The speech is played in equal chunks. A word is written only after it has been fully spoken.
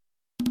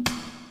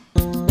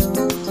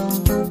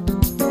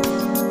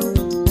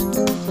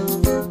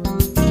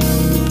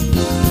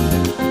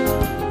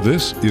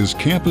This is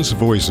Campus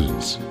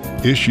Voices,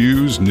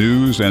 issues,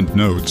 news, and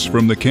notes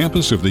from the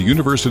campus of the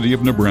University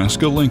of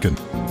Nebraska-Lincoln,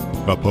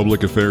 a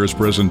public affairs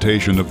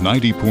presentation of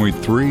 90.3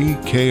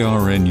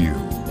 KRNU.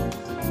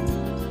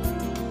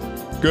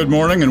 Good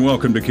morning and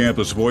welcome to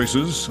Campus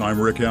Voices.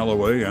 I'm Rick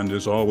Alloway, and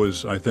as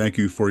always, I thank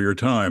you for your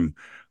time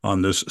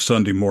on this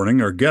Sunday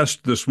morning. Our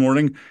guest this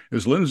morning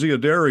is Lynsey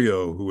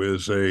Addario, who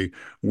is a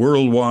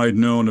worldwide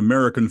known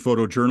American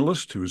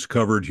photojournalist who's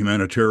covered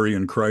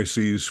humanitarian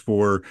crises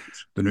for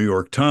the New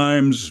York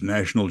Times,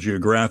 National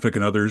Geographic,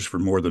 and others for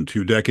more than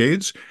 2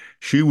 decades.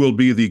 She will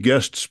be the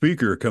guest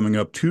speaker coming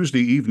up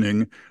Tuesday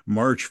evening,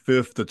 March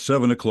 5th at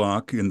 7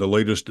 o'clock in the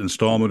latest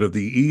installment of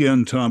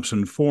the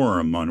Thompson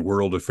Forum on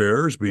World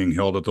Affairs being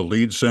held at the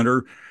Leeds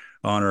Center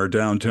on our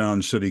downtown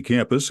city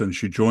campus, and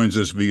she joins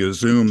us via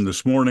Zoom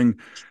this morning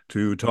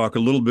to talk a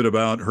little bit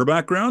about her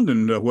background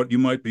and what you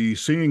might be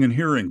seeing and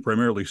hearing,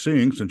 primarily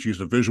seeing since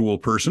she's a visual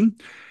person,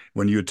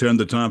 when you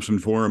attend the Thompson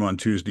Forum on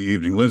Tuesday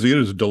evening. Lynsey, it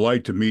is a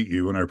delight to meet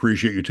you, and I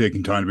appreciate you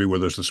taking time to be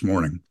with us this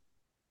morning.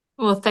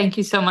 Well, thank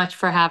you so much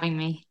for having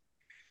me.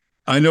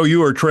 I know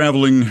you are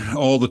traveling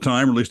all the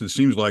time, or at least it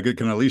seems like it.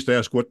 Can I at least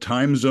ask what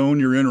time zone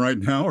you're in right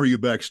now? Are you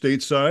back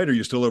stateside, or are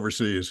you still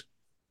overseas?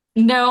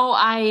 No,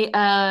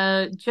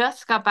 I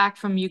just got back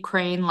from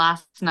Ukraine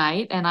last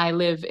night and I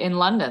live in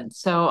London.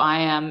 So I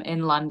am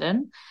in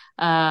London,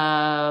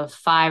 5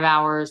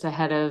 hours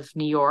ahead of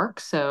New York.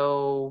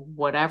 So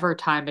whatever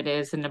time it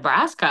is in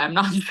Nebraska, I'm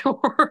not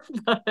sure,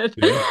 but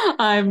Yeah.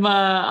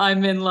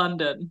 I'm in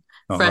London,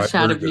 All right, fresh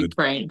out very of good.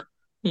 Ukraine.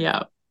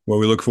 Yeah. Well,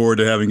 we look forward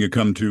to having you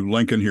come to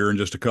Lincoln here in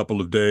just a couple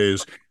of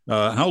days.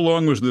 How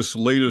long was this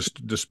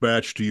latest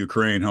dispatch to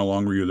Ukraine? How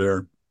long were you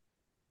there?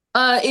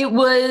 It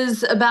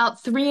was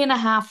about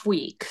 3.5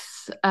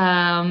 weeks.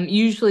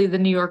 Usually the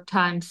New York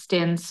Times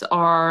stints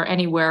are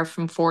anywhere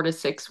from 4 to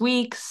 6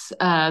 weeks.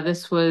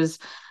 This was,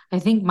 I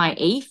think, my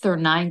 8th or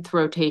 9th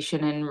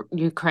rotation in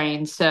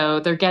Ukraine. So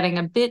they're getting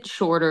a bit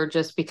shorter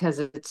just because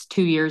it's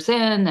 2 years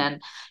in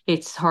and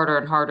it's harder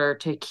and harder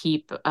to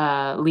keep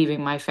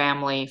leaving my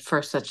family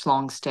for such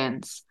long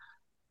stints.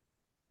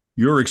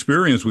 Your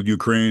experience with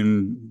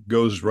Ukraine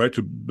goes right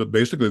to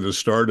basically the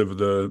start of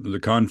the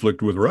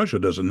conflict with Russia,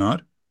 does it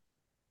not?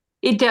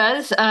 It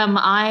does.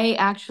 I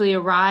actually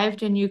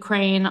arrived in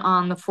Ukraine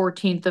on the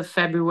 14th of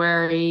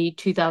February,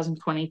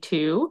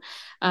 2022,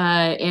 in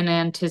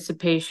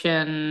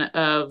anticipation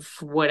of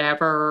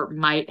whatever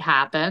might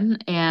happen.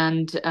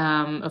 And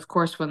of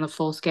course, when the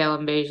full-scale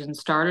invasion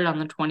started on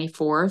the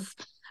 24th,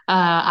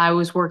 I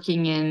was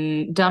working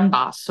in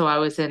Donbass. So I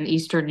was in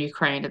eastern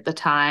Ukraine at the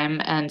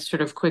time and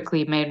sort of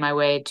quickly made my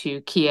way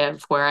to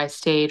Kiev, where I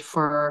stayed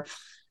for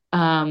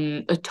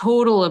a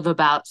total of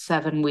about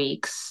 7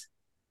 weeks.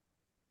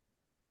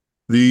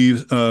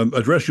 The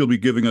address you'll be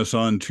giving us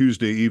on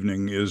Tuesday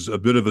evening is a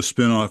bit of a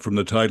spin-off from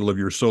the title of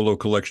your solo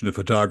collection of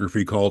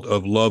photography called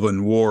Of Love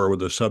and War,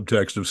 with a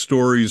subtext of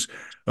stories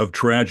of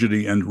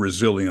tragedy and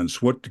resilience.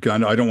 What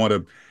kind of, I don't want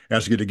to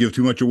ask you to give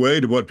too much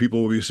away to what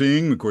people will be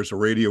seeing. Of course, a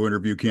radio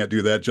interview can't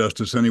do that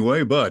justice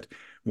anyway, but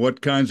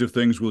what kinds of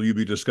things will you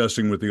be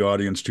discussing with the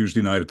audience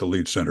Tuesday night at the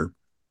Leeds Center?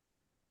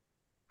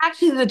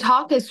 Actually, the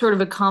talk is sort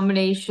of a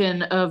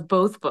combination of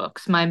both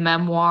books. My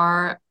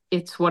memoir,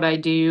 It's What I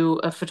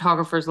Do, A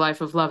Photographer's Life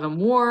of Love and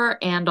War,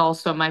 and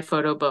also my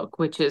photo book,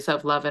 which is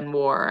Of Love and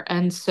War.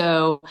 And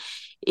so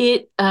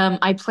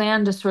I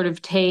plan to sort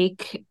of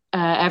take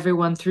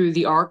everyone through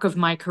the arc of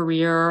my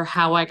career,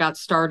 how I got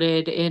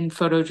started in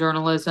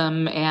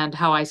photojournalism and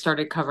how I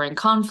started covering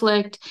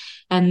conflict,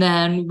 and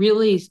then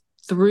really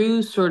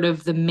through sort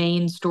of the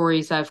main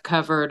stories I've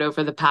covered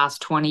over the past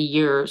 20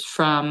 years,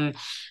 from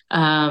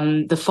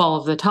the fall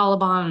of the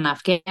Taliban in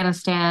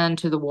Afghanistan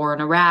to the war in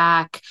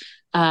Iraq,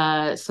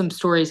 some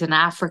stories in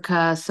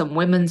Africa, some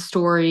women's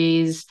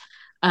stories,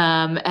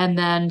 and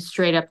then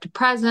straight up to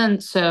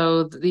present.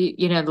 So the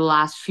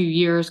last few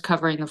years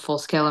covering the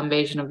full-scale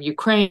invasion of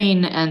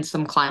Ukraine and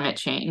some climate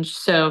change.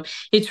 So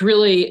it's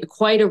really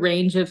quite a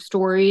range of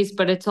stories,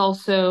 but it's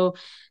also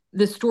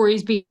the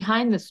stories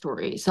behind the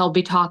stories. I'll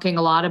be talking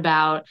a lot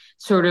about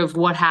sort of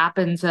what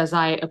happens as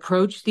I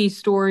approach these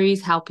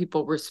stories, how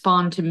people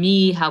respond to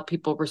me, how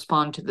people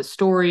respond to the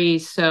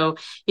stories. So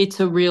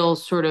it's a real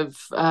sort of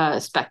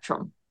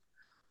spectrum.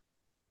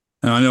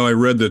 And I know I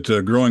read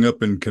that growing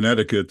up in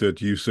Connecticut,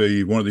 that you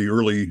say one of the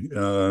early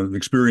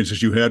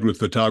experiences you had with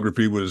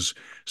photography was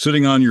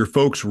sitting on your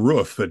folks'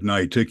 roof at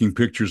night, taking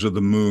pictures of the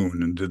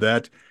moon. And did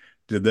that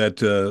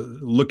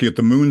looking at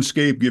the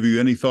moonscape give you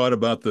any thought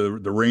about the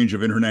range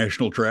of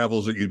international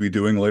travels that you'd be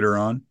doing later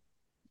on?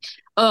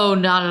 Oh,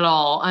 not at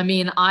all. I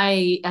mean,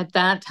 at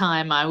that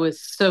time, I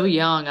was so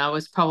young. I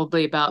was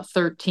probably about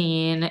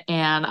 13,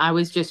 and I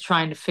was just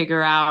trying to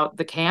figure out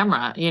the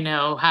camera,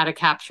 how to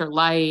capture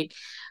light,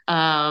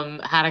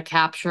 how to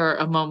capture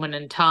a moment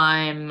in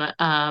time.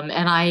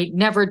 And I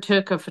never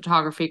took a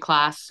photography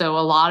class. So a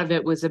lot of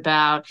it was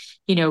about,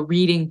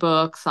 reading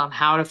books on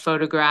how to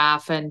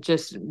photograph and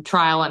just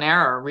trial and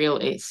error,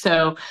 really.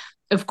 So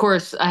of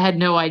course, I had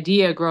no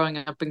idea growing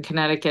up in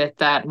Connecticut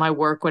that my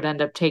work would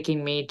end up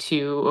taking me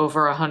to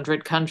over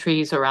 100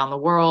 countries around the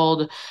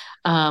world,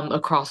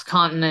 across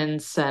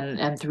continents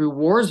and through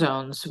war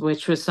zones,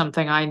 which was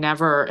something I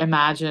never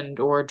imagined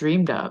or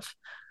dreamed of.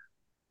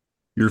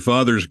 Your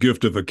father's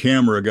gift of a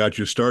camera got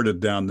you started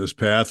down this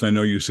path. I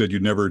know you said you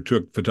never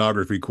took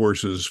photography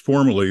courses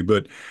formally,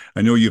 but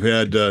I know you've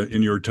had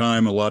in your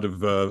time a lot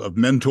of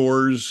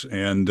mentors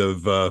and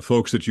of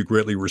folks that you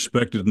greatly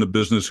respected in the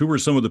business. Who were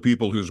some of the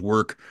people whose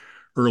work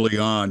early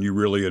on you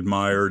really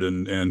admired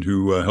and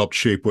who helped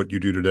shape what you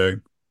do today?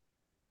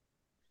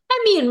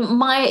 I mean,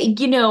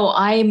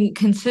 I'm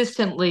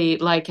consistently,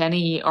 like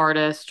any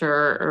artist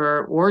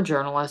or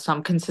journalist,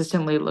 I'm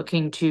consistently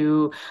looking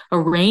to a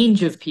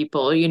range of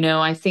people.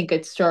 I think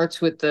it starts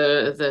with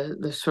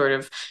the sort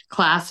of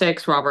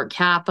classics, Robert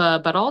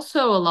Capa, but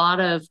also a lot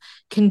of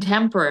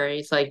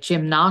contemporaries like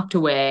Jim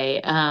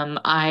Noctaway.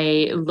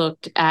 I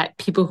looked at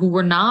people who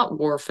were not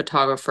war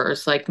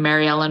photographers, like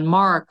Mary Ellen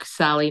Mark,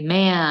 Sally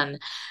Mann,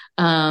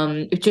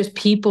 just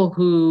people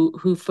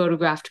who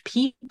photographed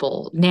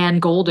people. Nan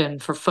Golden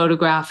for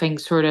photographing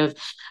sort of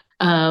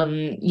her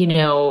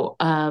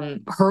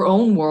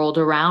own world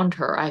around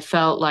her. I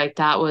felt like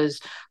that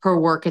was her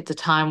work at the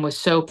time was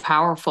so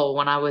powerful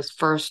when I was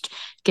first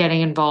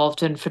getting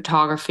involved in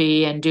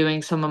photography and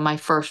doing some of my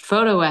first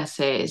photo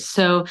essays.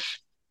 So,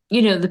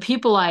 the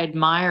people I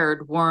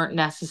admired weren't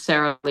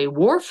necessarily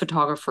war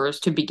photographers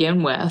to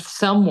begin with.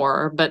 Some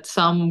were, but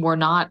some were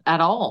not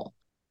at all.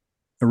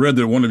 I read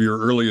that one of your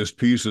earliest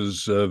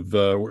pieces of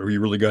where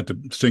you really got to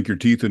sink your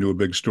teeth into a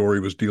big story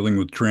was dealing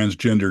with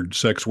transgendered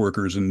sex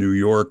workers in New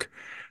York.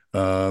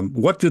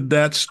 What did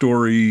that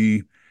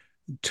story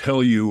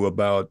tell you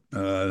about?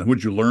 What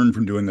did you learn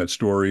from doing that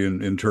story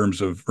in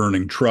terms of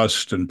earning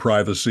trust and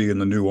privacy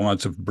and the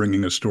nuance of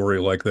bringing a story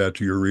like that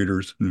to your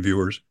readers and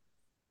viewers?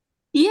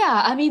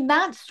 Yeah, I mean,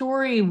 that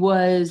story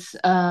was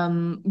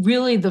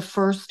really the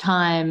first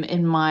time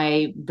in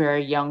my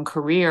very young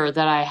career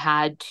that I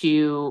had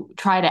to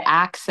try to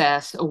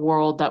access a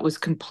world that was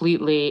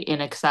completely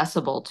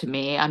inaccessible to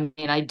me. I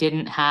mean, I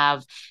didn't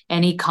have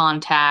any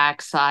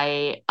contacts.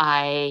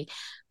 I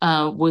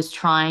was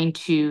trying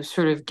to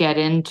sort of get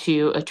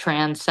into a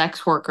trans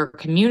sex worker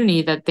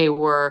community that they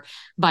were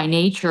by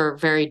nature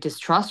very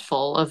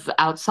distrustful of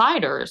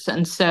outsiders.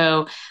 And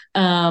so,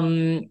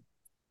 um,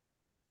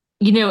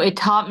 it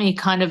taught me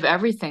kind of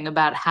everything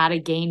about how to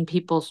gain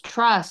people's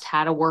trust,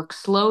 how to work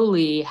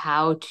slowly,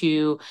 how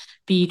to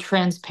be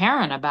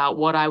transparent about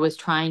what I was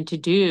trying to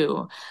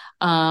do,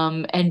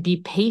 and be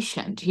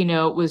patient.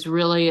 It was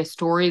really a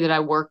story that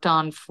I worked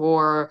on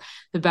for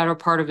the better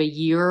part of a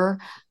year.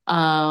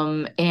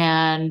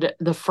 And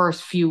the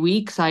first few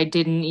weeks, I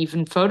didn't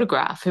even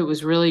photograph. It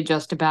was really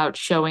just about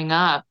showing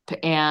up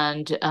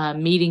and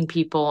meeting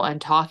people and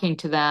talking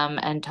to them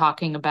and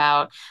talking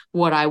about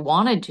what I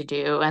wanted to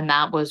do, and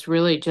that was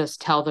really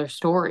just tell their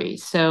story.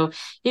 So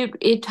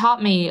it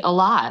taught me a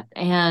lot,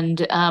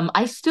 and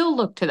I still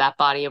look to that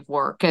body of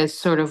work as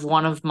sort of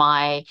one of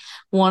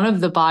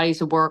the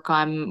bodies of work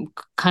I'm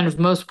kind of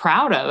most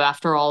proud of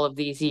after all of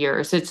these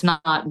years. It's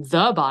not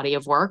the body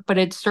of work, but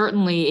it's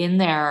certainly in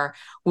there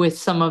with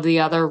some of the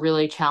other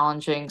really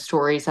challenging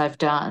stories I've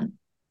done.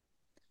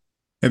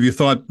 Have you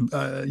thought,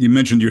 you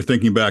mentioned you're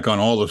thinking back on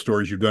all the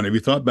stories you've done. Have you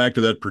thought back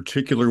to that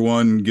particular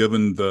one,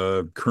 given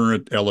the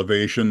current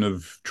elevation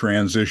of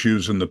trans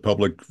issues in the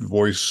public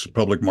voice,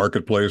 public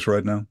marketplace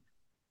right now?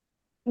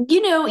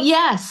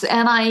 Yes,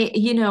 and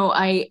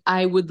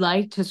I would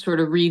like to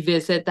sort of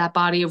revisit that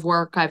body of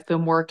work. I've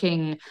been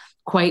working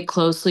quite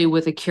closely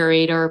with a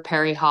curator,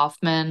 Perry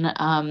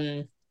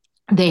Hoffman.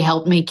 They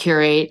helped me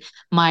curate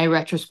my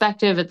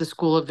retrospective at the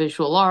School of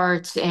Visual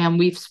Arts, and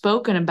we've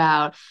spoken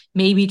about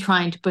maybe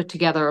trying to put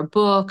together a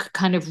book,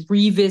 kind of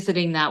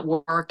revisiting that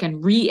work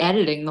and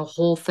re-editing the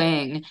whole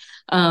thing.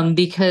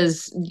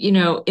 Because,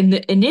 in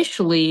the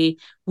initially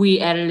we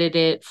edited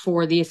it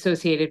for the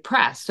Associated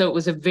Press, so it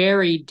was a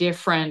very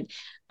different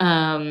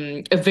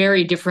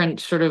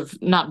sort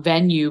of not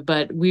venue,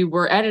 but we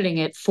were editing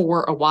it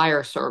for a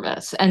wire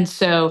service. And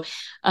so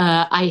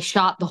I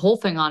shot the whole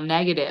thing on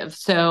negative.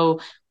 So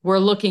we're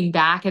looking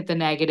back at the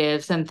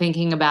negatives and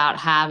thinking about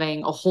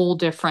having a whole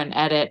different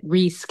edit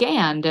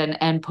rescanned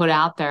and put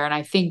out there. And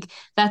I think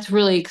that's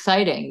really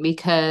exciting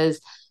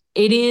because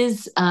it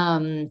is,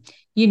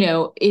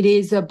 it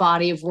is a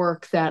body of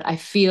work that I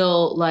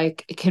feel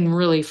like can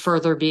really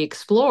further be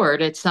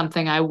explored. It's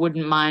something I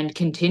wouldn't mind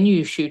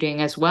continue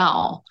shooting as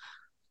well.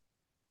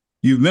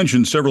 You've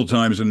mentioned several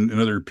times in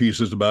other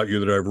pieces about you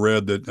that I've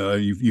read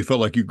that you felt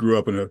like you grew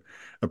up in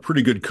a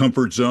pretty good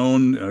comfort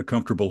zone, a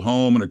comfortable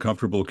home, and a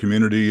comfortable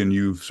community, and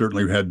you've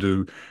certainly had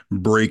to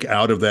break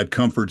out of that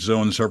comfort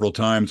zone several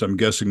times. I'm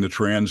guessing the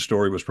trans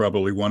story was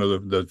probably one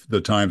of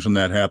the times when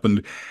that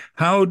happened.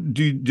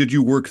 Did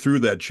you work through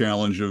that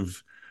challenge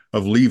of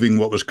leaving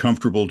what was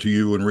comfortable to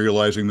you and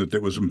realizing that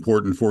it was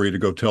important for you to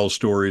go tell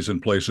stories in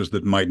places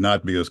that might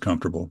not be as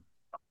comfortable?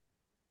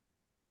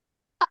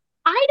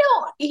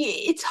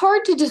 It's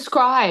hard to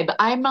describe.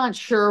 I'm not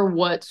sure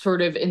what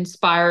sort of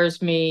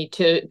inspires me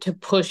to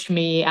push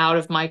me out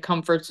of my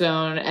comfort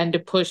zone and to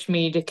push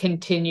me to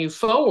continue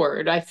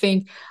forward. I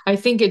think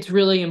it's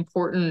really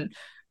important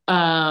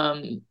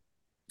um,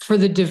 for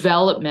the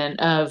development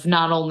of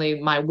not only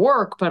my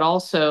work but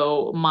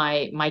also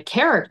my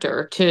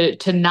character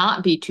to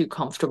not be too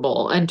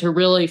comfortable and to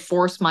really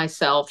force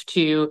myself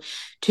to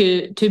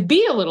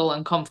be a little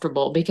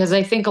uncomfortable, because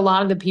I think a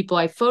lot of the people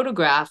I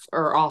photograph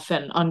are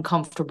often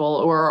uncomfortable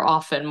or are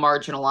often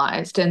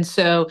marginalized. And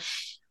so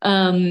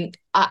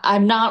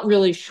I'm not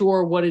really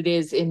sure what it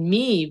is in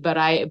me, but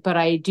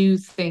I do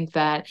think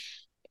that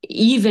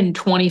even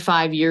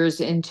 25 years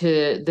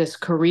into this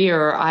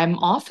career, I'm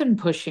often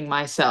pushing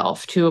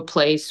myself to a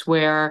place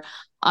where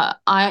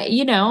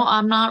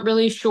I'm not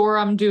really sure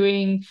I'm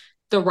doing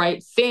the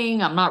right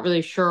thing. I'm not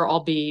really sure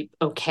I'll be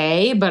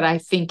okay, but I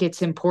think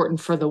it's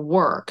important for the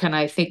work. And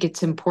I think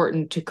it's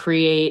important to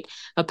create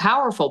a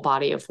powerful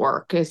body of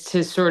work, is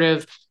to sort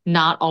of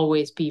not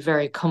always be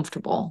very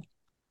comfortable.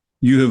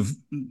 You have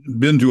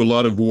been to a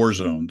lot of war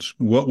zones.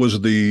 What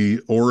was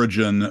the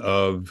origin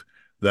of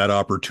that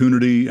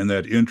opportunity and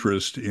that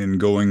interest in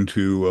going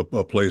to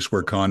a place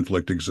where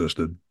conflict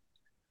existed?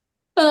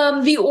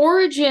 The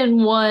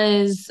origin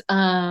was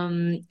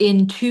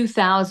in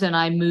 2000,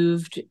 I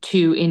moved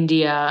to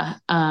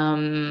India.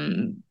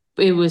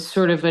 It was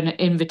sort of an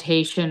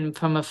invitation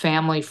from a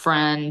family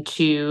friend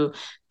to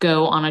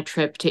go on a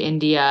trip to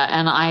India.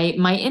 And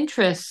my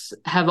interests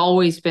have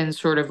always been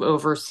sort of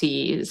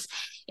overseas.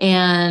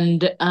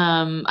 And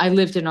I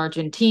lived in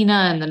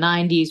Argentina in the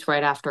 90s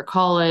right after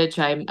college.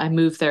 I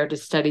moved there to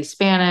study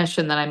Spanish,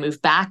 and then I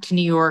moved back to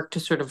New York to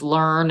sort of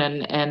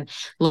and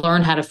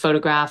learn how to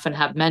photograph and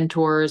have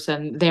mentors.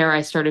 And there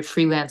I started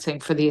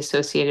freelancing for the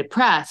Associated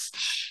Press.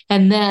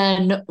 And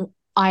then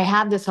I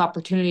had this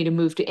opportunity to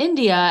move to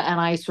India,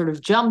 and I sort of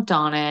jumped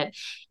on it.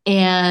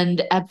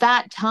 And at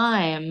that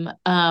time,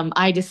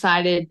 I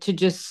decided to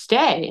just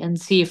stay and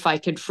see if I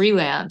could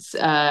freelance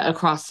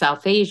across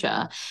South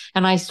Asia.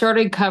 And I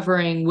started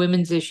covering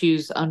women's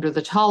issues under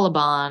the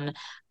Taliban,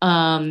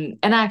 and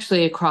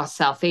actually across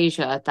South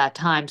Asia at that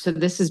time. So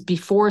this is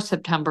before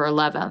September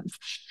 11th.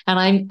 And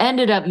I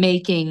ended up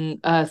making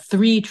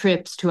 3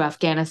 trips to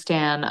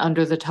Afghanistan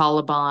under the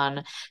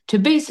Taliban to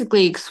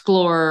basically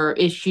explore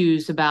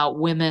issues about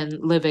women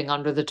living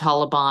under the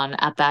Taliban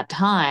at that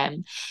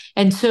time.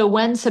 And so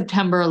when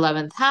September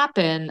 11th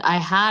happened, I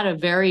had a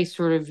very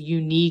sort of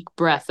unique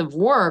breadth of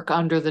work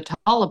under the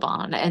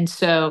Taliban. And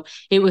so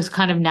it was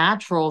kind of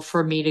natural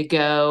for me to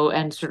go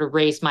and sort of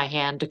raise my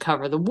hand to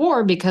cover the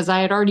war, because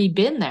I had already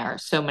been there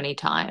so many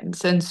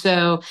times. And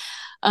so,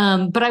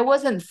 but I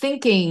wasn't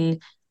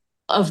thinking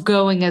of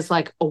going as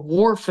like a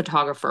war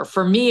photographer.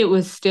 For me, it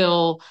was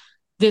still,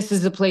 this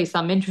is a place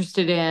I'm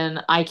interested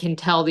in. I can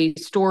tell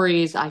these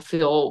stories. I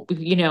feel,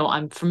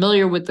 I'm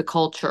familiar with the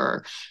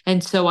culture.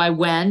 And so I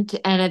went.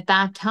 And at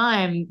that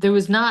time, there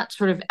was not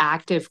sort of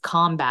active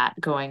combat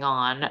going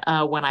on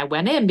when I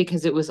went in,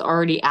 because it was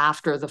already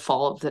after the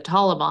fall of the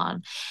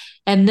Taliban.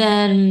 And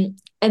then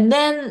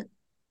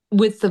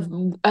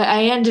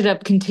I ended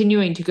up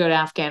continuing to go to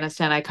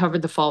Afghanistan. I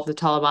covered the fall of the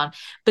Taliban,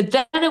 but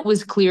then it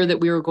was clear that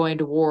we were going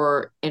to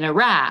war in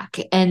Iraq.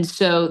 And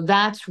so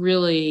that's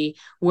really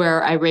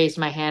where I raised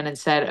my hand and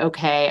said,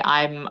 okay,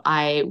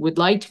 I would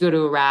like to go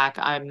to Iraq.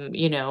 I'm,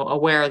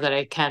 aware that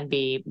it can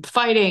be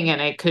fighting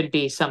and it could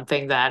be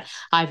something that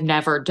I've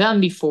never done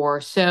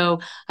before.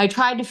 So I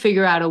tried to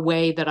figure out a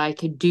way that I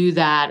could do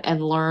that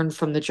and learn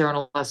from the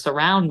journalists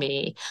around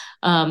me.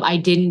 I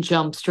didn't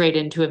jump straight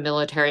into a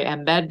military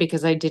embed,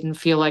 because I didn't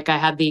feel like I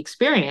had the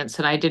experience,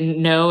 and I didn't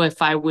know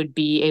if I would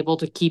be able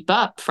to keep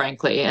up,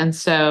 frankly. And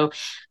so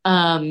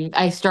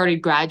I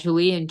started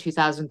gradually in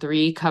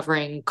 2003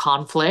 covering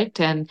conflict,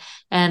 and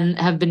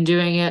have been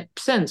doing it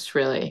since,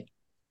 really.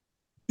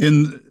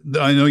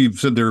 I know you've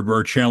said there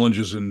are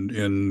challenges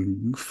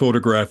in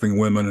photographing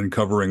women and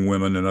covering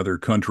women in other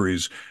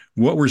countries.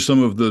 What were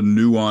some of the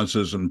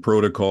nuances and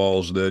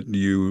protocols that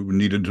you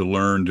needed to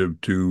learn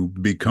to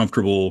be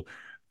comfortable,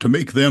 to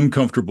make them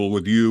comfortable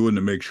with you, and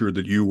to make sure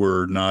that you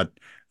were not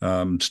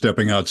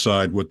stepping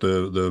outside what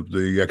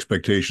the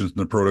expectations and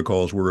the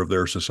protocols were of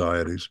their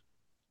societies?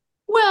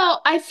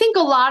 Well, I think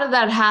a lot of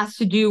that has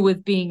to do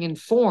with being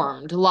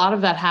informed. A lot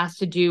of that has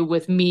to do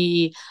with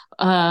me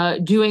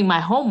doing my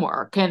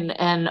homework and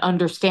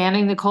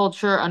understanding the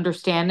culture,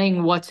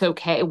 understanding what's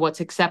okay,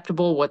 what's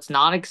acceptable, what's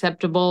not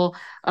acceptable,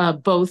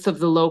 both of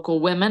the local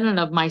women and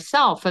of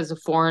myself as a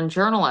foreign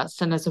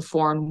journalist and as a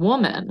foreign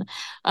woman.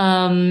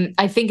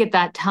 I think at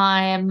that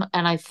time,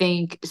 and I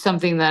think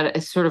something that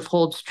is sort of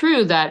holds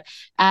true, that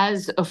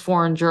as a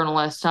foreign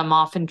journalist, I'm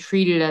often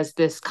treated as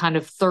this kind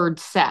of third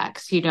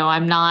sex.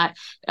 I'm not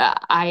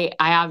I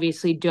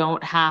obviously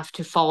don't have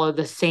to follow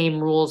the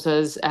same rules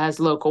as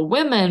local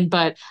women,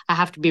 but I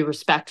have to be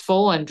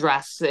respectful and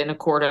dress in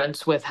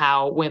accordance with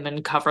how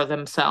women cover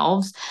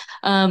themselves.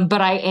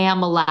 But I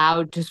am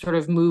allowed to sort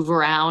of move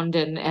around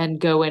and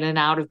go in and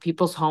out of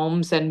people's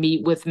homes and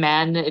meet with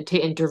men to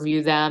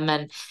interview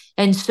them.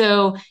 And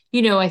so,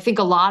 I think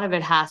a lot of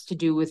it has to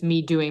do with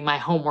me doing my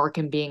homework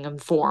and being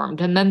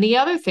informed. And then the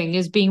other thing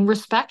is being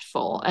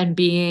respectful and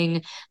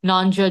being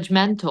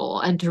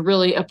non-judgmental, and to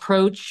really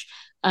approach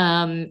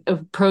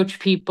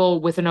people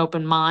with an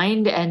open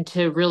mind, and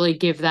to really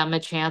give them a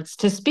chance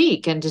to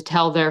speak and to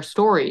tell their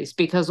stories,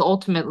 because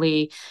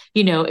ultimately,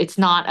 it's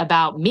not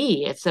about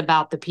me, it's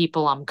about the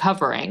people I'm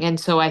covering. And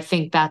so I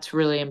think that's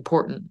really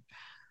important.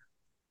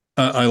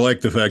 I like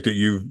the fact that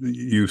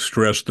you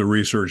stressed the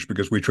research,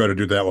 because we try to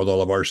do that with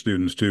all of our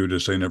students too, to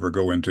say never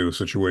go into a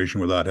situation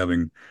without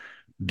having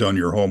done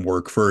your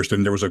homework first.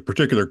 And there was a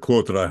particular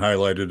quote that I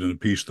highlighted in a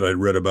piece that I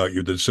read about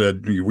you that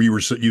said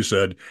you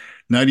said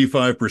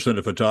 95%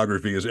 of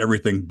photography is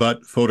everything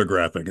but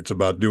photographing. It's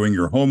about doing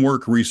your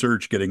homework,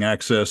 research, getting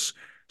access,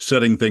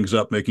 setting things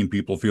up, making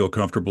people feel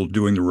comfortable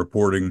doing the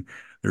reporting.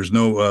 There's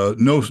not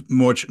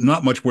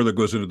much more that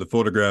goes into the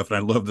photograph. And I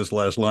love this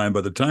last line.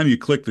 By the time you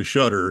click the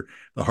shutter,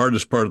 the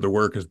hardest part of the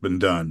work has been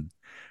done.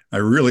 I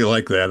really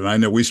like that, and I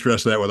know we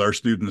stress that with our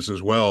students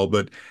as well.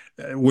 But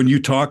when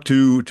you talk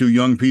to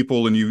young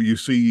people and you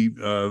see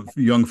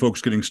young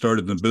folks getting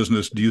started in the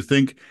business, do you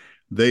think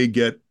they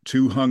get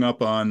too hung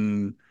up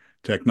on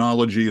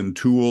technology and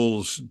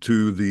tools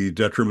to the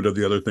detriment of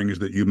the other things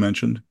that you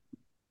mentioned?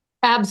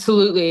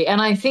 Absolutely. And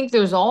I think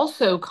there's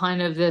also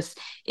kind of this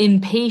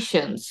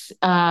impatience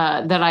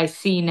that I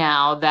see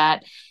now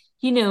that,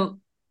 you know,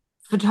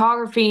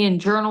 photography and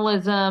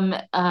journalism,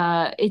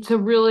 it's a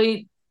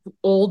really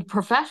old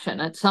profession.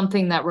 It's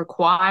something that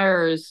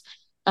requires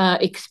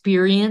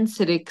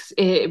experience.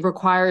 It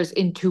requires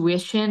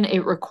intuition.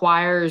 It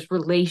requires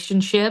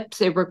relationships.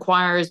 It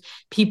requires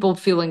people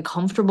feeling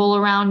comfortable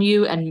around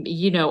you, and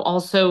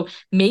also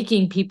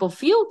making people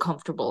feel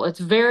comfortable. It's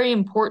very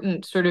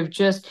important, sort of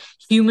just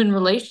human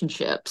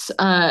relationships.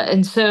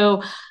 And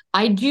so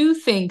I do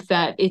think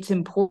that it's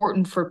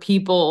important for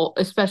people,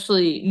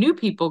 especially new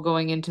people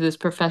going into this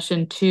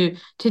profession, to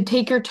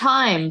take your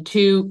time,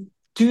 to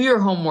do your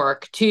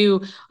homework,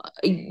 to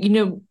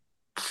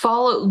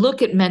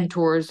look at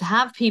mentors,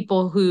 have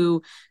people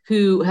who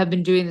have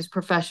been doing this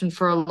profession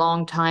for a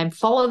long time,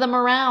 follow them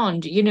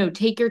around,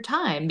 take your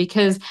time.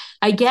 Because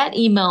I get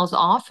emails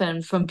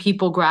often from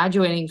people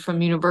graduating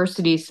from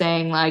university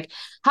saying like,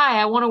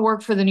 hi, I want to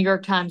work for the New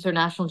York Times or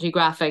National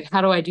Geographic.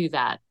 How do I do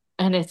that?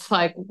 And it's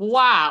like,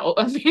 wow.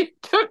 I mean,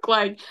 it took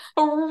like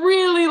a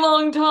really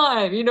long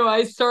time.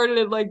 I started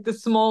at like the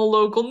small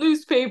local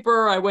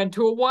newspaper. I went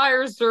to a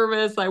wire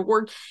service. I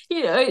worked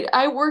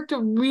a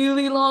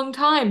really long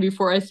time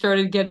before I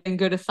started getting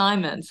good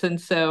assignments. And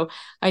so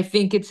I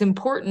think it's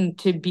important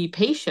to be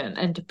patient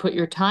and to put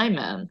your time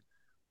in.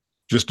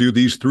 Just do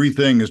these three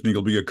things, and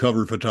you'll be a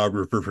cover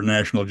photographer for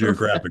National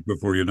Geographic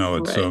before you know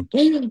it. Right. So,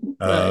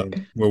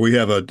 Right. well, we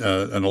have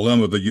an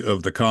alum of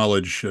the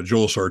college,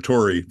 Joel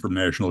Sartori from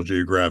National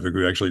Geographic,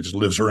 who actually just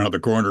lives around the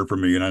corner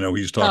from me, and I know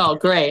he's talked Oh,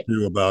 great. to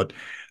you about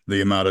the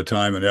amount of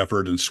time and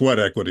effort and sweat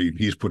equity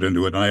he's put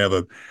into it. And I have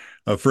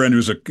a friend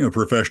who's a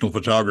professional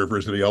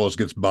photographer, that he always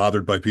gets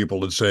bothered by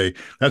people that say,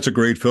 "That's a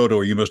great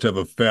photo. You must have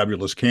a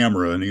fabulous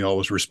camera." And he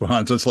always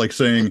responds, "It's like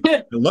saying,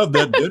 I love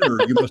that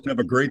dinner. You must have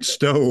a great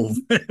stove."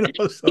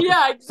 So,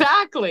 Yeah,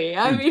 exactly.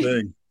 I same mean,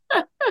 thing.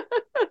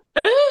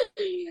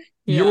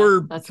 yeah,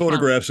 Your that's funny.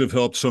 photographs have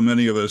helped so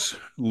many of us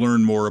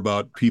learn more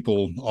about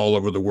people all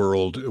over the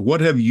world.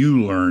 What have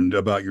you learned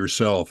about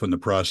yourself in the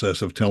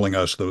process of telling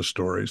us those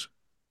stories?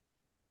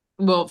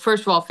 Well,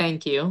 first of all,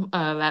 thank you.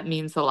 That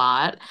means a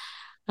lot.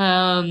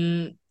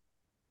 Um,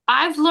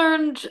 I've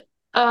learned,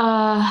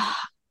 uh,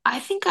 I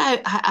think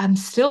I'm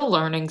still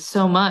learning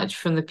so much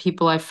from the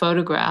people I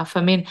photograph.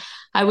 I mean,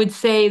 I would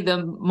say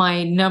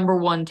my number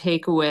one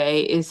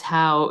takeaway is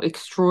how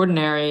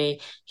extraordinary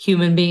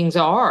human beings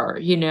are,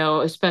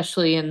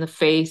 especially in the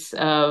face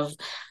of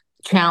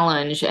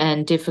challenge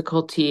and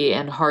difficulty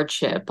and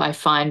hardship. I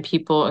find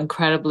people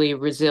incredibly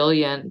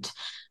resilient,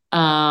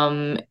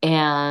 and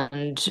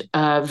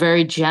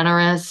very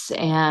generous,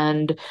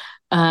 and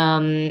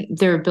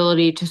their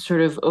ability to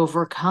sort of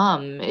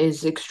overcome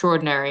is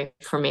extraordinary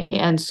for me.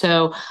 And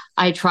so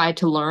I try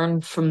to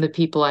learn from the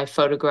people I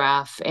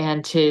photograph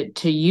and to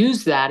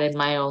use that in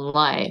my own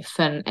life.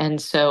 And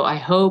so I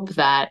hope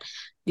that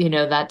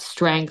that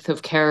strength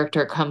of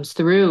character comes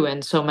through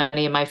in so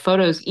many of my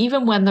photos,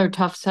 even when they're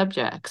tough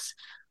subjects.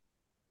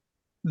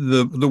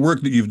 The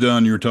work that you've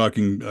done, you're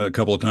talking a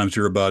couple of times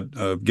here about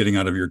getting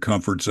out of your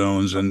comfort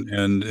zones, and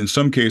in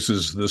some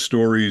cases, the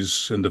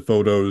stories and the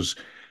photos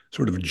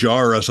sort of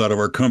jar us out of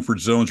our comfort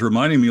zones,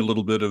 reminding me a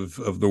little bit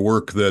of the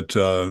work that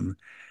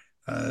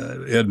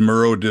Ed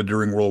Murrow did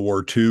during World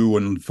War II,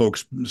 when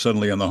folks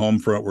suddenly on the home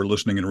front were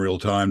listening in real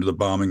time to the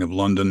bombing of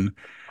London,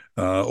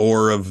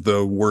 or of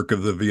the work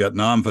of the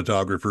Vietnam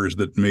photographers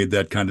that made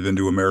that kind of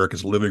into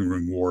America's living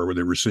room war, where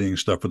they were seeing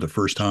stuff for the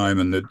first time,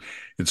 and that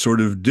it sort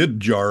of did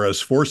jar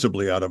us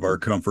forcibly out of our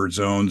comfort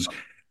zones.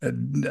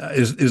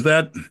 Is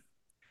that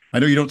I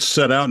know you don't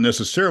set out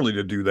necessarily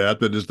to do that,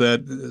 but is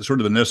that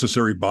sort of the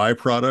necessary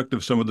byproduct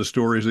of some of the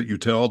stories that you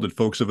tell, that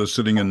folks of us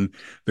sitting in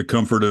the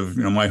comfort of,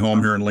 my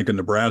home here in Lincoln,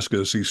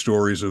 Nebraska, see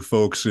stories of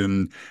folks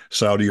in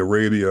Saudi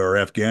Arabia or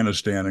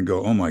Afghanistan and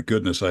go, oh my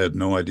goodness, I had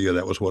no idea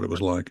that was what it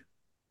was like.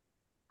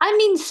 I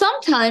mean,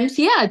 sometimes,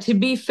 yeah, to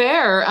be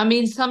fair, I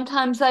mean,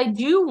 sometimes I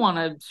do want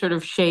to sort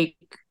of shake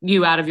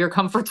you out of your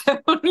comfort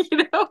zone, you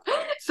know?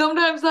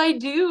 Sometimes I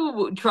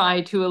do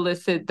try to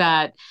elicit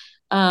that,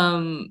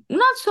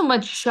 not so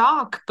much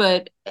shock,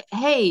 but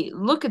hey,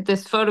 look at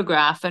this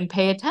photograph and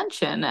pay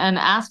attention and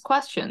ask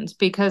questions,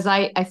 because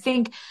I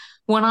think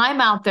when I'm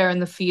out there in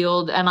the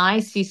field and I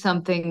see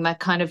something that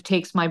kind of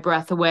takes my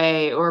breath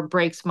away or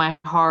breaks my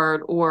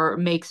heart or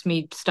makes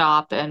me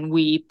stop and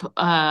weep,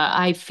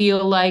 I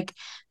feel like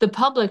the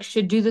public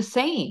should do the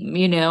same.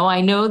 You know,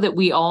 I know that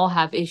we all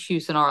have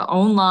issues in our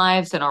own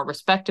lives and our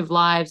respective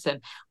lives,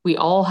 and we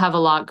all have a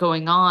lot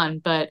going on,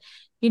 but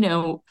you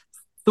know,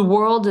 the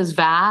world is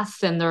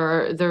vast and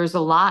there's a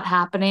lot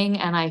happening,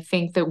 and I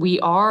think that we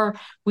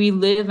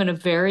live in a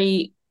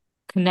very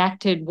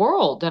connected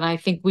world, and I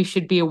think we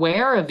should be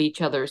aware of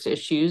each other's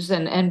issues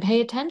and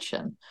pay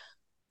attention.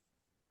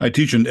 I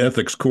teach an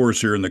ethics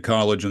course here in the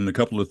college, and a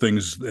couple of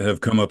things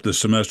have come up this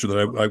semester that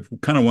I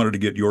kind of wanted to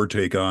get your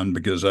take on,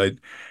 because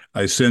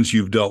I sense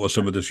you've dealt with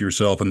some of this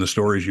yourself in the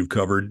stories you've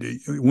covered.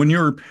 When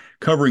you're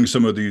covering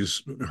some of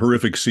these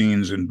horrific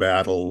scenes in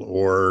battle,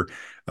 or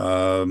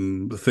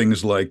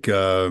things like any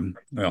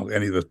of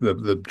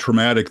the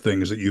traumatic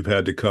things that you've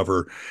had to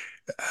cover,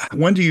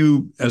 when do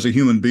you, as a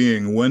human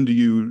being,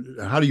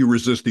 how do you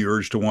resist the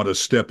urge to want to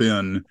step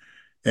in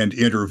and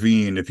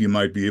intervene if you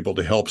might be able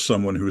to help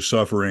someone who's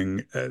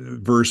suffering,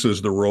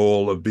 versus the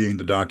role of being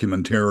the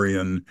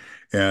documentarian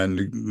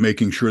and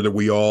making sure that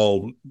we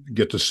all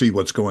get to see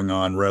what's going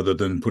on rather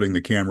than putting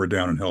the camera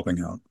down and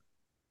helping out?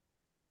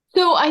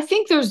 So I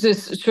think there's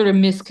this sort of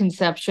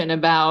misconception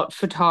about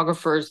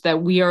photographers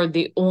that we are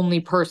the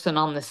only person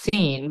on the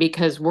scene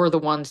because we're the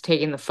ones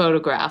taking the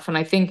photograph. And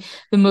I think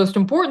the most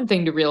important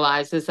thing to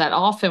realize is that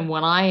often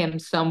when I am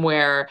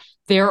somewhere,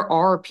 there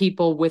are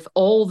people with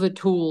all the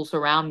tools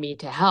around me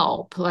to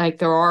help. Like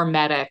there are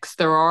medics,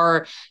 there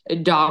are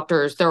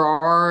doctors, there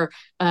are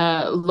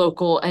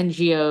local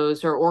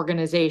NGOs or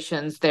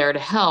organizations there to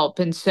help.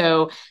 And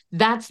so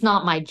that's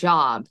not my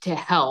job to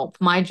help.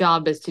 My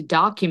job is to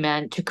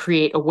document, to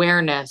create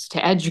awareness,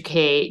 to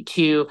educate,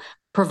 to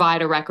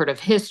provide a record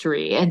of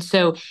history. And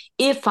so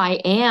if I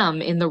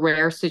am in the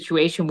rare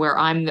situation where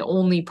I'm the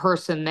only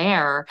person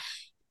there,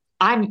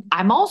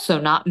 I'm also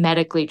not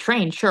medically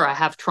trained. Sure, I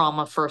have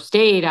trauma first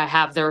aid.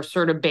 There are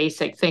sort of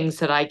basic things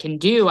that I can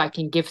do. I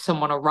can give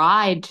someone a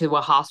ride to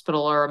a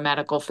hospital or a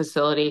medical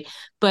facility,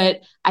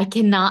 but I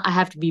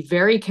have to be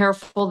very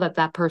careful that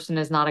that person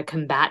is not a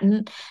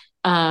combatant,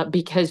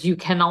 because you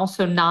can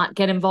also not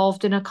get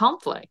involved in a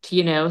conflict,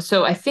 you know?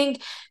 So I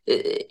think,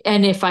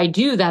 and if I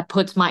do, that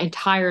puts my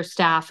entire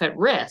staff at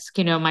risk,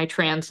 you know, my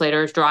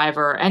translators,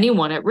 driver,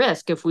 anyone at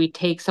risk if we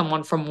take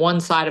someone from one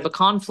side of a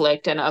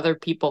conflict and other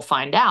people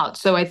find out.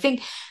 So I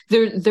think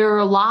there are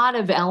a lot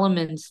of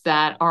elements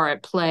that are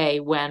at play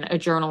when a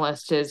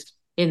journalist is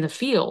in the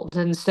field.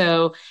 And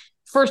so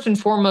first and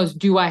foremost,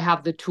 do I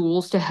have the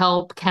tools to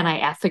help? Can I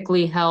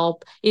ethically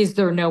help? Is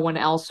there no one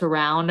else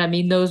around? I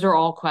mean, those are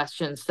all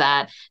questions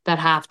that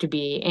have to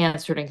be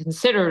answered and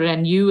considered.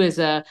 And you as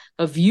a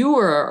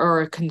viewer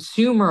or a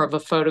consumer of a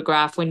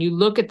photograph, when you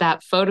look at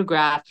that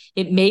photograph,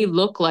 it may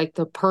look like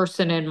the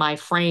person in my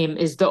frame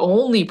is the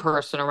only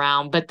person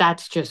around, but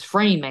that's just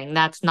framing.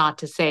 That's not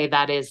to say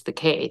that is the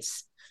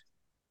case.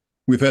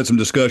 We've had some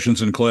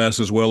discussions in class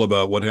as well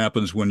about what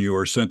happens when you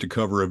are sent to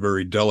cover a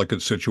very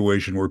delicate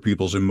situation where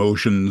people's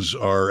emotions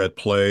are at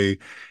play.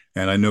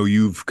 And I know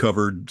you've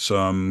covered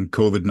some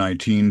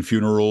COVID-19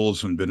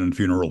 funerals and been in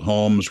funeral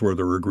homes where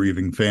there were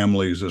grieving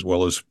families as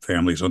well as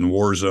families in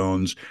war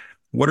zones.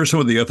 What are some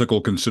of the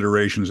ethical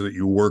considerations that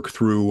you work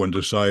through when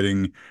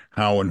deciding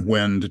how and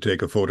when to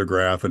take a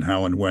photograph and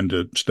how and when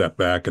to step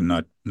back and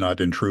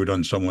not intrude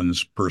on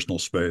someone's personal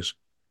space?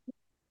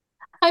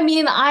 I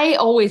mean, I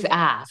always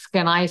ask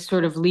and I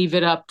sort of leave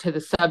it up to the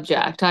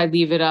subject. I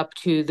leave it up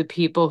to the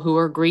people who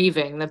are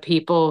grieving, the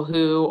people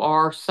who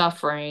are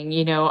suffering.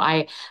 You know,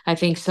 I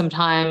think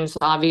sometimes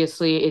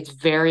obviously it's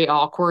very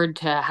awkward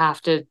to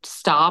have to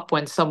stop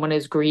when someone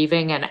is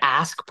grieving and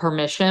ask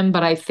permission,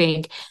 but I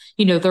think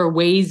there are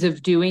ways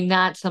of doing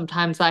that.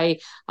 Sometimes I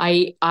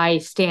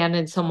stand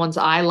in someone's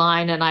eye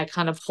line and I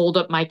kind of hold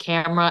up my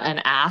camera and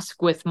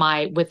ask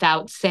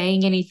without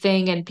saying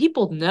anything. And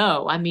people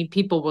know, I mean,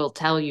 people will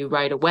tell you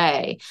right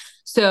away.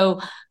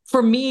 So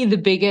for me, the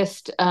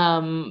biggest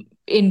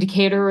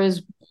indicator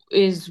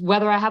is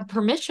whether I have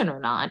permission or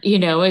not.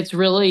 It's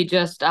really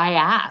just I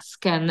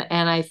ask. And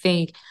I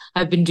think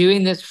I've been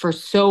doing this for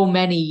so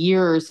many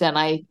years.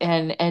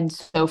 And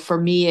so for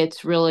me,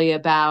 it's really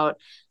about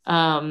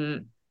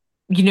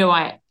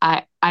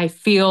I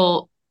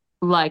feel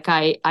like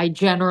I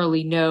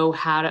generally know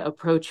how to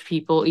approach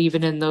people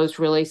even in those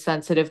really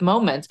sensitive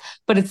moments.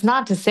 But it's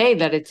not to say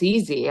that it's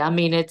easy. I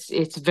mean,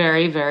 it's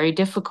very, very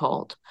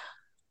difficult.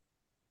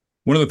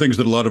 One of the things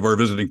that a lot of our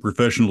visiting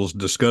professionals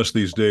discuss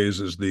these days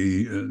is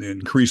the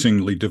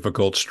increasingly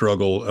difficult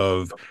struggle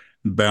of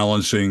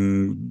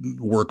balancing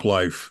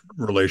work-life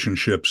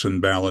relationships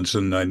and balance.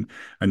 And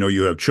I know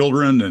you have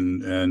children,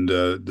 and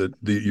that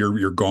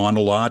you're gone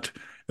a lot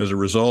as a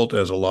result,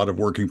 as a lot of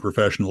working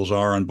professionals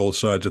are on both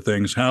sides of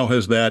things. How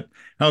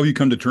have you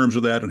come to terms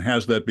with that, and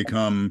has that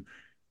become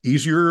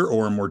easier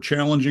or more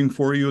challenging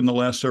for you in the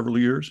last several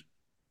years?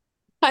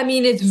 I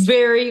mean, it's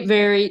very,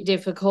 very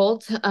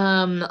difficult.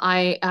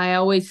 I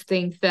always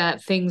think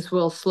that things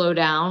will slow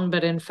down,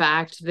 but in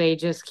fact, they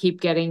just keep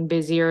getting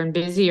busier and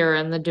busier,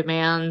 and the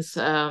demands.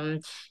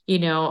 I'm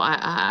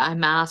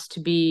asked to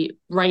be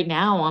right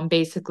now. I'm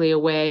basically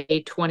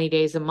away 20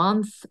 days a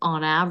month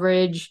on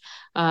average.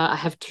 I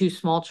have two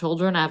small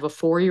children. I have a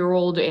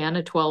 4-year-old and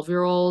a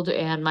 12-year-old,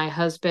 and my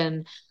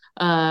husband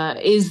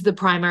is the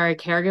primary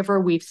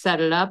caregiver. We've set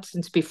it up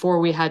since before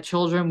we had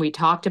children. We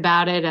talked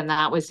about it, and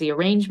that was the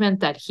arrangement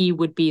that he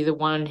would be the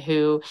one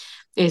who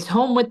is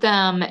home with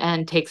them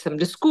and takes them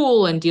to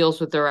school and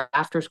deals with their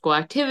after school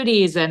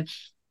activities and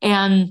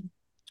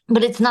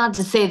but it's not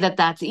to say that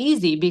that's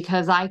easy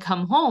because I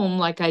come home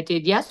like I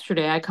did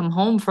yesterday. I come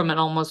home from an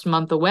almost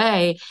month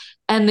away,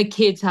 and the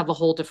kids have a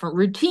whole different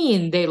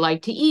routine. They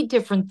like to eat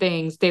different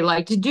things. They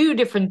like to do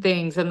different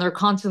things. And they're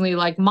constantly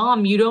like,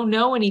 Mom, you don't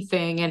know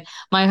anything. And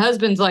my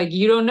husband's like,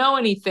 you don't know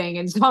anything.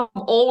 And so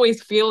I'm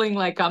always feeling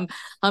like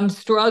I'm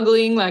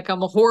struggling, like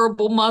I'm a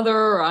horrible mother,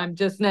 or I'm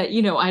just not,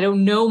 I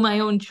don't know my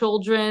own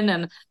children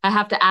and I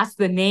have to ask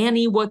the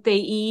nanny what they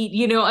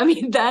eat. I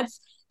mean,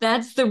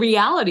 that's the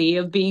reality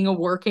of being a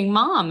working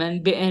mom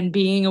and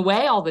being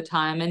away all the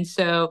time. And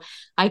so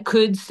I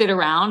could sit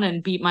around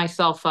and beat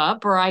myself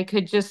up, or I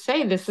could just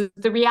say, this is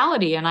the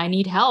reality and I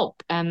need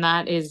help. And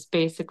that is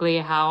basically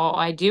how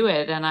I do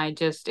it. And I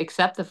just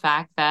accept the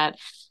fact that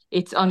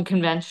it's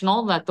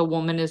unconventional that the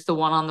woman is the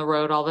one on the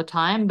road all the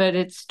time, but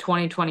it's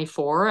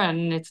 2024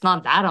 and it's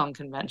not that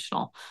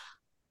unconventional.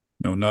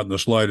 No, not in the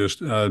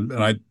slightest. And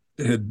I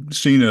had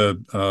seen a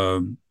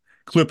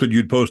clip that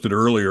you'd posted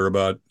earlier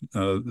about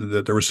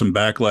that there was some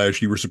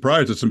backlash. You were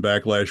surprised at some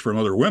backlash from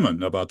other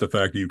women about the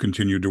fact that you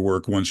continued to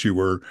work once you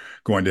were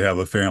going to have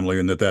a family,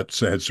 and that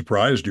had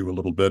surprised you a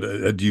little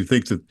bit. Do you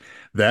think that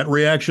that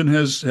reaction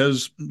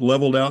has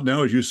leveled out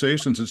now, as you say,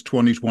 since it's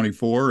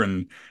 2024,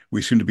 and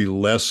we seem to be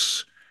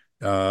less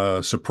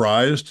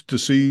surprised to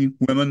see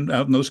women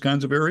out in those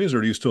kinds of areas?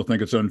 Or do you still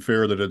think it's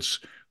unfair that it's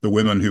the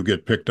women who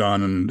get picked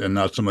on and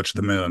not so much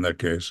the men in that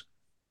case?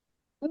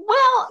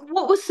 Well,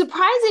 what was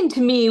surprising to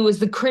me was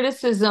the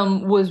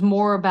criticism was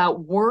more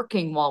about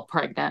working while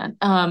pregnant.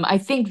 I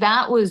think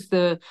that was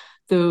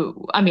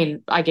I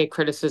mean, I get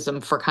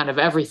criticism for kind of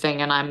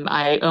everything and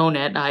I own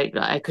it.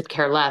 I could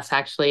care less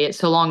actually,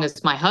 so long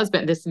as my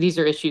husband, these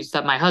are issues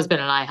that my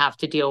husband and I have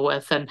to deal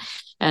with.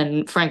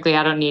 And frankly,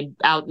 I don't need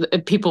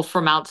people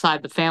from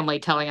outside the family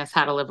telling us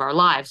how to live our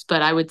lives.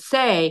 But I would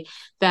say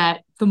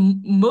that the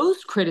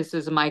most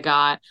criticism I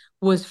got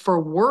was for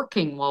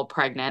working while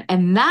pregnant.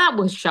 And that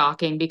was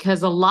shocking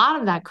because a lot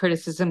of that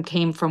criticism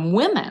came from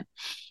women.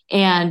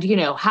 And,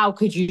 how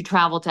could you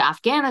travel to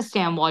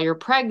Afghanistan while you're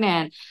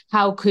pregnant?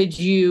 How could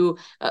you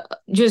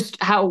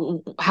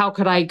how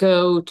could I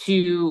go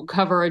to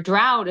cover a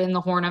drought in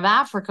the Horn of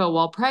Africa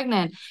while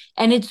pregnant?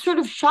 And it's sort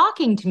of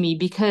shocking to me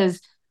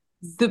because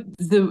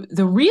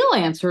the real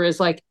answer is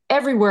like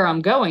everywhere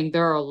I'm going,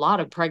 there are a lot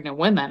of pregnant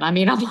women. I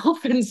mean, I'm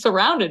often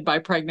surrounded by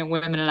pregnant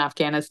women in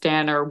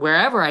Afghanistan or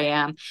wherever I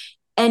am.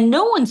 And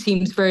no one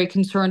seems very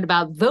concerned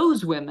about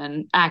those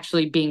women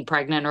actually being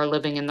pregnant or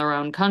living in their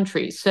own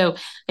countries. So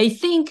I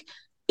think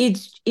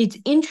it's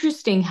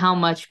interesting how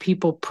much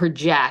people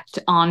project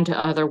onto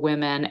other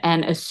women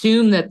and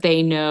assume that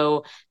they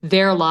know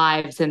their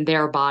lives and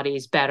their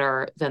bodies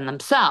better than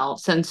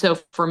themselves. And so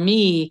for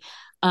me,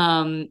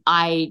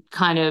 I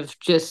kind of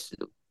just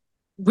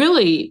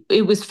really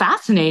it was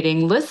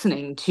fascinating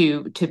listening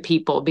to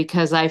people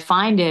because I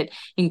find it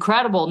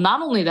incredible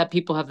not only that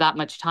people have that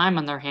much time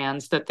on their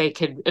hands that they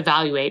could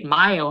evaluate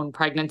my own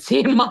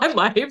pregnancy and my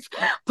life,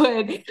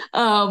 but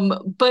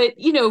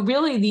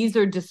really these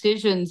are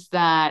decisions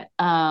that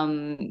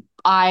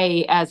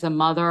I as a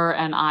mother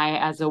and I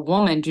as a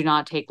woman do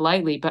not take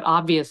lightly, but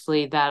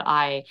obviously that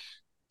I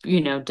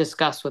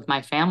discuss with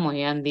my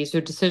family, and these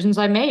are decisions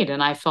I made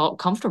and I felt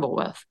comfortable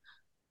with.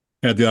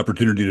 Had the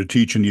opportunity to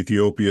teach in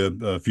Ethiopia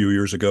a few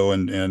years ago,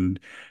 and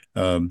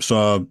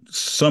saw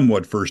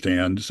somewhat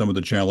firsthand some of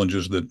the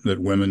challenges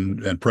that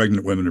women and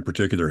pregnant women in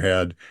particular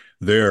had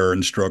there,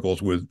 and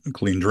struggles with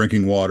clean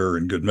drinking water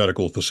and good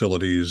medical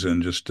facilities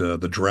and just the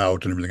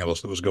drought and everything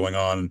else that was going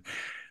on.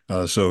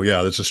 So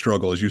yeah, it's a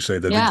struggle, as you say,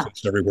 that Yeah,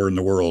 exists everywhere in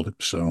the world.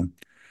 So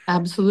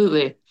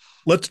absolutely.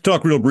 let's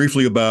talk real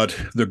briefly about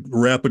the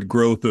rapid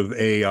growth of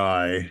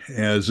AI.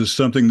 Is this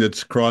something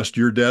that's crossed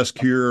your desk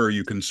here? Are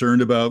you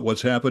concerned about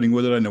what's happening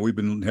with it? I know we've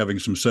been having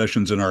some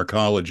sessions in our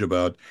college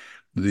about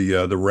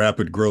the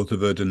rapid growth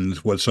of it and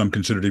what some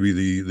consider to be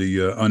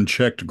the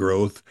unchecked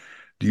growth.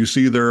 Do you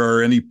see there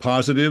are any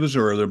positives,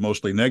 or are there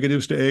mostly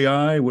negatives to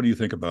AI? What do you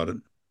think about it?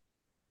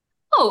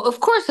 Oh,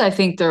 of course, I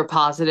think there are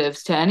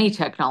positives to any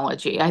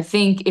technology. I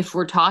think if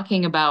we're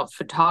talking about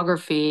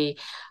photography,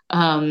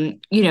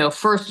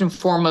 first and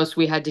foremost,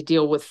 we had to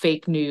deal with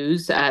fake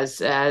news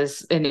as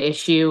an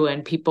issue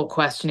and people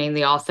questioning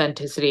the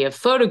authenticity of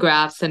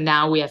photographs. And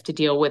now we have to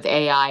deal with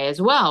AI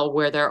as well,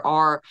 where there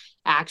are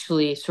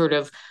actually sort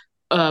of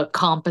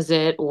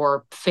composite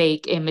or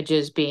fake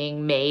images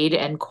being made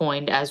and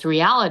coined as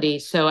reality.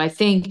 So I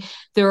think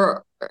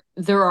there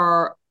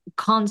are a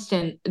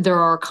constant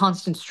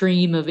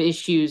stream of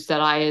issues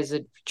that I, as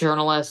a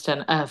journalist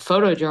and a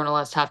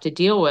photojournalist, have to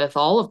deal with,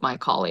 all of my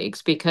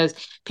colleagues, because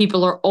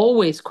people are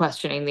always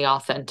questioning the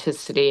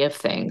authenticity of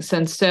things.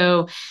 And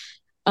so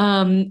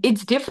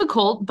it's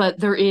difficult, but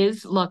there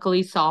is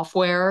luckily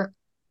software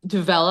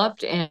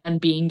developed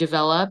and being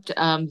developed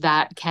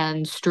that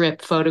can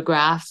strip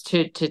photographs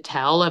to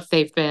tell if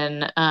they've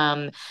been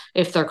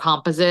if they're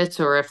composites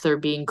or if they're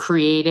being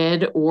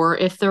created or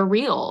if they're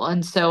real.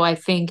 And so I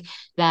think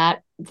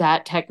that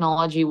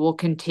technology will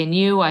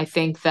continue. I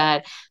think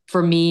that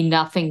for me,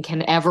 nothing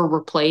can ever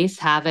replace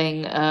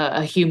having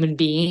a human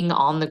being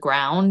on the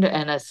ground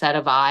and a set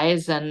of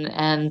eyes,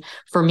 and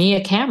for me,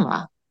 a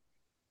camera.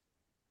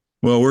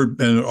 Well, we're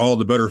and all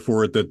the better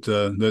for it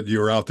that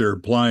you're out there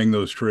plying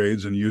those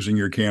trades and using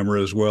your camera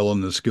as well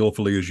and as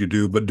skillfully as you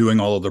do, but doing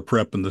all of the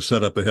prep and the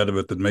setup ahead of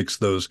it that makes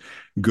those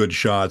good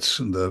shots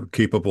the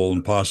capable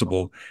and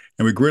possible.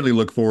 And we greatly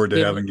look forward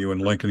to having you in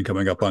Lincoln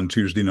coming up on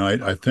Tuesday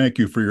night. I thank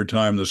you for your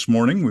time this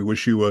morning. We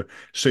wish you a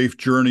safe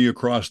journey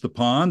across the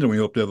pond, and we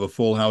hope to have a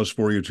full house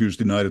for you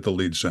Tuesday night at the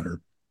Lead Center.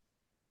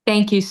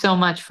 Thank you so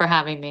much for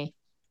having me.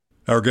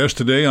 Our guest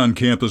today on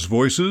Campus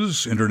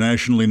Voices,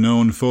 internationally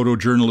known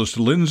photojournalist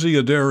Lynsey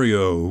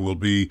Addario, who will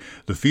be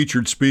the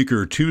featured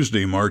speaker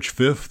Tuesday, March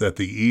 5th at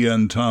the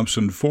E.N.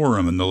 Thompson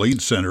Forum in the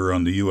Lead Center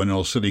on the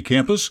UNL City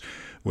campus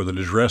with an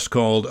address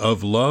called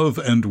Of Love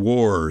and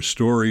War,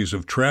 Stories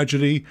of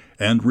Tragedy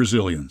and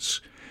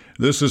Resilience.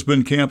 This has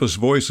been Campus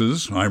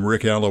Voices. I'm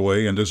Rick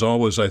Alloway, and as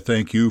always, I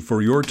thank you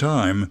for your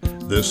time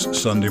this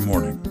Sunday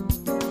morning.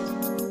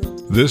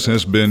 This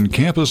has been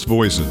Campus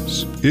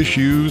Voices,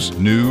 issues,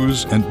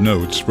 news, and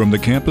notes from the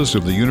campus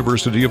of the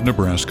University of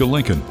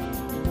Nebraska-Lincoln.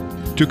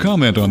 To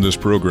comment on this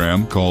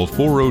program, call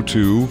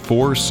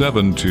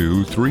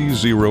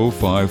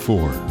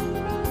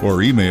 402-472-3054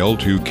 or email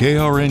to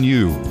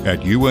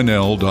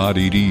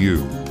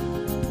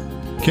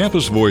krnu@unl.edu.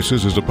 Campus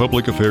Voices is a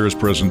public affairs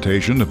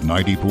presentation of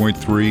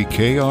 90.3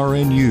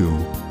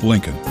 KRNU,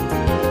 Lincoln.